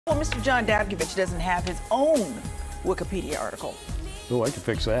Well, Mr. John Davkovich doesn't have his own Wikipedia article. Oh, I can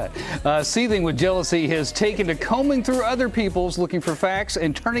fix that. Seething with jealousy has taken to combing through other people's looking for facts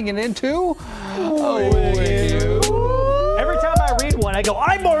and turning it into Wiki Who. Every time I read one, I go,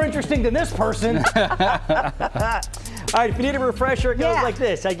 I'm more interesting than this person. All right, if you need a refresher, it goes like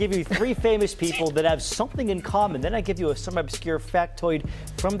this. I give you 3 famous people that have something in common. Then I give you some obscure factoid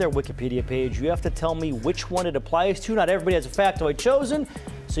from their Wikipedia page. You have to tell me which one it applies to. Not everybody has a factoid chosen,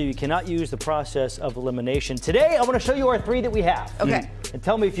 so you cannot use the process of elimination. Today, I want to show you our 3 that we have. Okay. And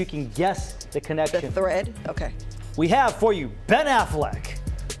tell me if you can guess the connection. The thread? Okay. We have for you Ben Affleck,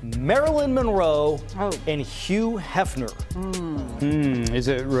 Marilyn Monroe, and Hugh Hefner. Is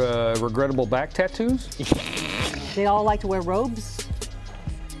it regrettable back tattoos? They all like to wear robes.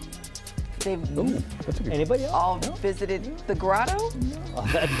 They've Anybody else? all visited the grotto?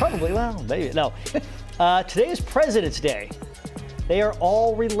 Probably, well, maybe. No. Today is President's Day. They are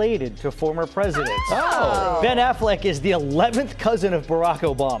all related to former presidents. Oh. Ben Affleck is the 11th cousin of Barack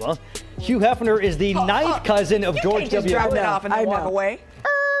Obama. Hugh Hefner is the 9th cousin of George You can't just W. drop it off and then walk away.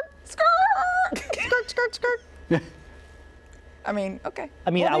 Skirt. I mean, okay. I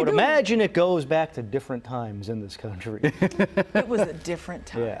mean, I would imagine it goes back to different times in this country. It was a different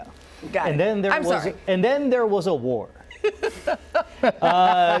time. Yeah. Got it. And then there I'm sorry. And then there was a war.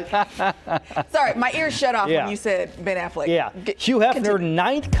 Sorry, my ears shut off Yeah. when you said Ben Affleck. Yeah. Hugh Hefner,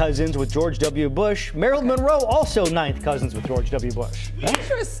 9th cousins with George W. Bush. Marilyn Monroe, also 9th cousins with George W. Bush.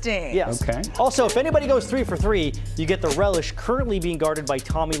 Interesting. Yes. Okay. Also, if anybody goes 3 for 3, you get the relish currently being guarded by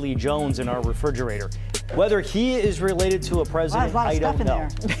Tommy Lee Jones in our refrigerator. Whether he is related to a president, I don't know.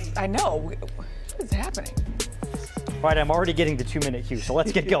 I know. What is happening? All right, I'm already getting to 2-minute Hugh, so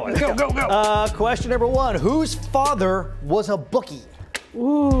let's get going. Go. Question number 1. Whose father was a bookie?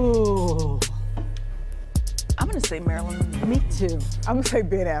 Ooh. I'm going to say Marilyn Monroe. Me too. I'm gonna say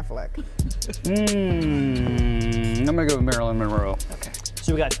Ben Affleck. I'm going to go with Marilyn Monroe. Okay.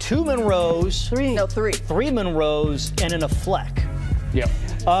 So we got 2 Monroes, 3. No, 3. 3 Monroes, and an Affleck. Yep.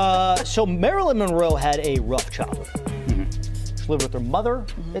 So Marilyn Monroe had a rough childhood. She lived with her mother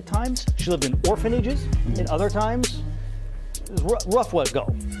at times. She lived in orphanages at other times. It was rough way to go.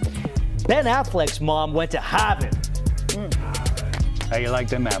 Ben Affleck's mom went to Harvard. How you like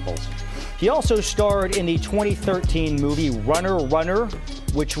them apples? He also starred in the 2013 movie Runner,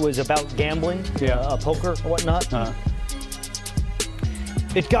 which was about gambling, poker and whatnot.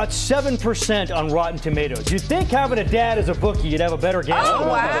 It got 7% on Rotten Tomatoes. You'd think having a dad as a bookie, you'd have a better gambling. Oh,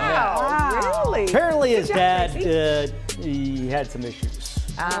 wow. Really? Apparently his Good job, dad, Tracy. he had some issues.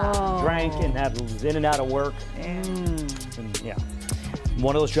 Oh. Drank and was in and out of work. And yeah.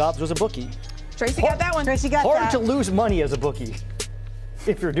 One of those jobs was a bookie. Tracy got that one. Tracy got Hard that. to lose money as a bookie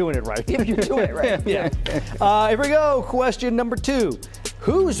if you're doing it right. If you do it right. Yeah. Here we go. Question number 2.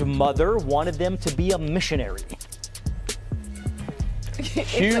 Whose mother wanted them to be a missionary?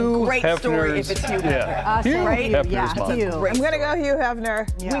 It's Hugh a great story if Hefner's- it's Hugh Hefner. Yeah. Hugh right? Hefner's Yeah, mom. Hugh. Great I'm gonna story. go Hugh Hefner.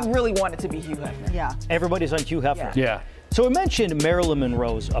 Yeah. We really want it to be Hugh Hefner. Yeah. Everybody's on Hugh Hefner. Yeah. So we mentioned Marilyn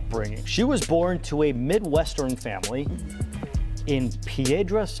Monroe's upbringing. She was born to a Midwestern family in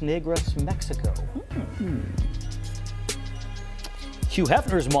Piedras Negras, Mexico. Hugh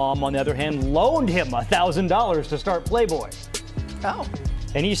Hefner's mom, on the other hand, loaned him $1,000 to start Playboy. Oh.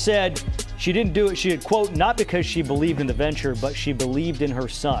 And he said she didn't do it, she had, quote, not because she believed in the venture, but she believed in her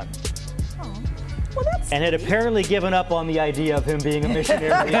son. Well, that's And had apparently given up on the idea of him being a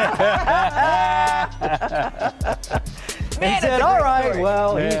missionary. And Man, said, that's a all great right, story.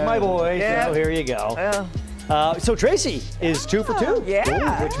 well, he's my boy, Yeah. so here you go. Well, So Tracy is 2 for 2.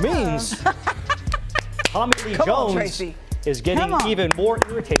 yeah. Which means Tommy Lee Come on, Jones Tracy. is getting Come on. even more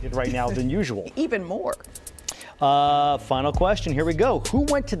irritated right now than usual. even more. Final question, here we go. Who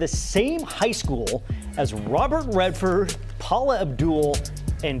went to the same high school as Robert Redford, Paula Abdul,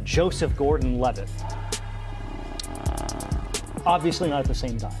 and Joseph Gordon-Levitt? Obviously not at the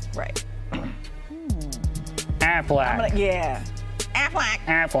same time. Right. Affleck. Yeah. Affleck.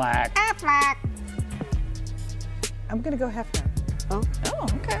 Affleck. I'm gonna go Hefner. Oh,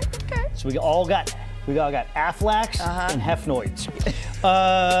 okay. So we all got Afflecks and Hefnoids.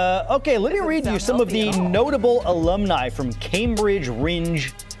 Okay, let me read you some of healthy the at all. notable alumni from Cambridge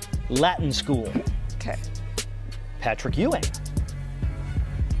Ringe Latin School. Okay. Patrick Ewing,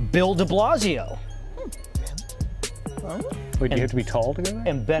 Bill de Blasio, Wait, do you have to be tall to go there?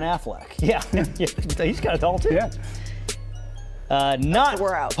 and Ben Affleck. Yeah, he's kind of tall too. Yeah. Not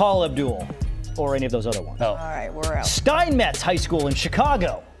we're out. Paul Abdul or any of those other ones. Oh. All right, we're out. Steinmetz High School in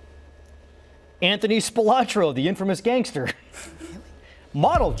Chicago. Anthony Spilatro, the infamous gangster.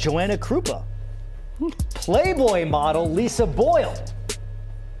 Model Joanna Krupa. Playboy model Lisa Boyle.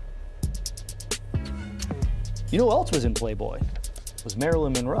 You know who else was in Playboy? Was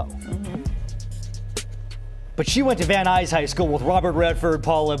Marilyn Monroe. But she went to Van Nuys High School with Robert Redford,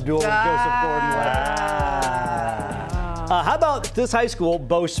 Paul Abdul, and Joseph Gordon-Levitt. How about this high school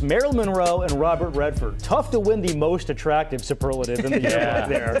boasts Marilyn Monroe and Robert Redford? Tough to win the most attractive superlative in the year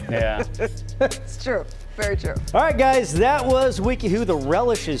there. Yeah. It's true. Very true. All right, guys, that was Wiki Who. The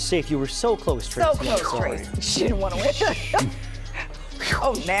relish is safe. You were so close, Tracy. So close, Tracy. She didn't want to win.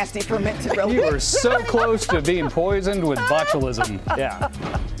 Oh, nasty fermented relish. You were so close to being poisoned with botulism. Yeah.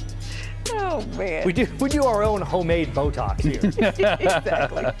 Oh, man. We do our own homemade Botox here.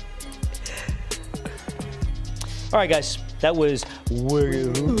 Exactly. All right, guys, that was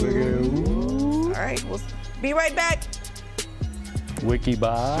Wiki Who. All right, we'll be right back. Wiki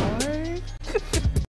bye.